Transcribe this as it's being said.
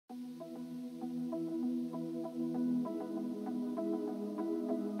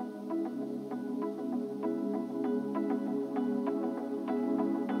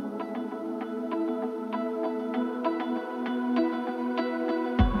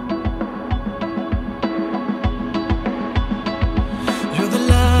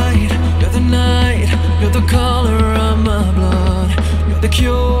You're the color of my blood. You're the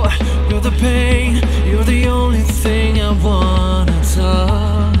cure, you're the pain. You're the only thing I wanna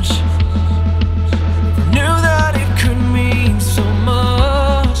touch. Knew that it could mean so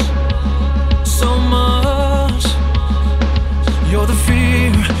much, so much. You're the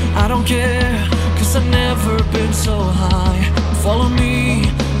fear, I don't care, 'cause I've never been so high. Follow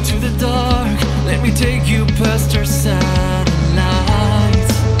me to the dark, let me take you past our satellites.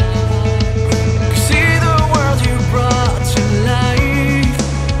 Brought to life,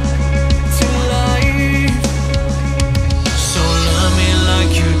 to life. So love me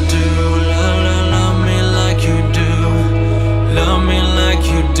like you do, love me like you do. Love me like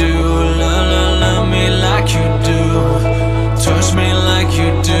you do, love me like you do. Touch me like you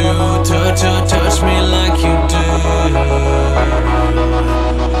do, touch me like you do.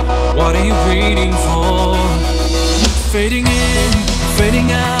 What are you waiting for? Fading in, fading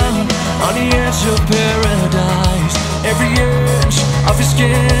out, on the edge of paradise. Every inch of your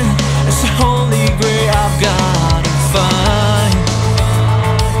skin is the holy grail I've gotta find.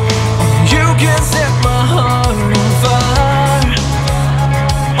 You can set my heart on fire,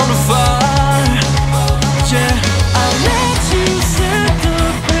 on fire. Yeah, I let you set the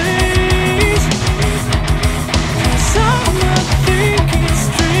pace, 'cause I'm not thinking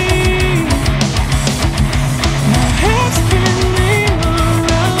straight. My head's spinning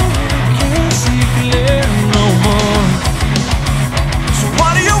around, I can't see clear no more. So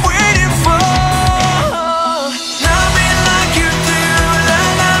what are you waiting for? Love me like you do,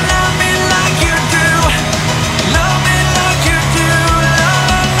 love me like you do. Love me like you do,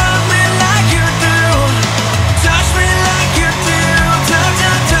 love me like you do. Touch me like you do,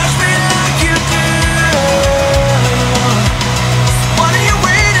 touch me like you do. What are you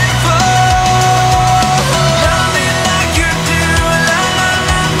waiting for? Love me like you do,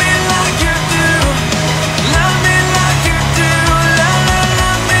 love me like you do. Love me like you do,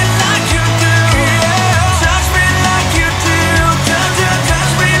 love me like you do. Touch me like you do,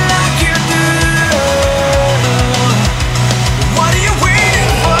 touch me like you do. What are you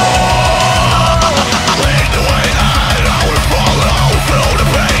waiting for? Lead the way that I will follow, through the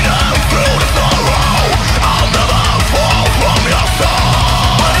pain and through the sorrow. I'll never fall from your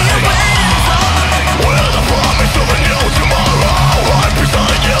side. What are you waiting for? With a promise of a new tomorrow, right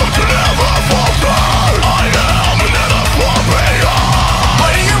beside you to never falter. I am never far behind.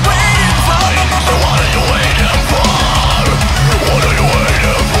 What are you waiting for? So what are you waiting for? What are you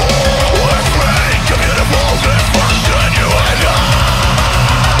waiting for? Let's make a beautiful this first genuine love.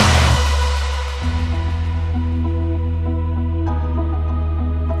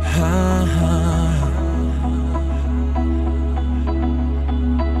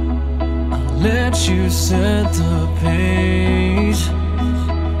 I'll let you set the pace,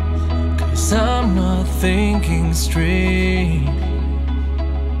 'cause I'm not thinking straight.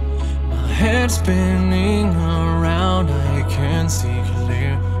 My head's spinning around, I can't see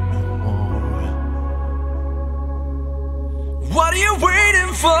clear no more. What are you waiting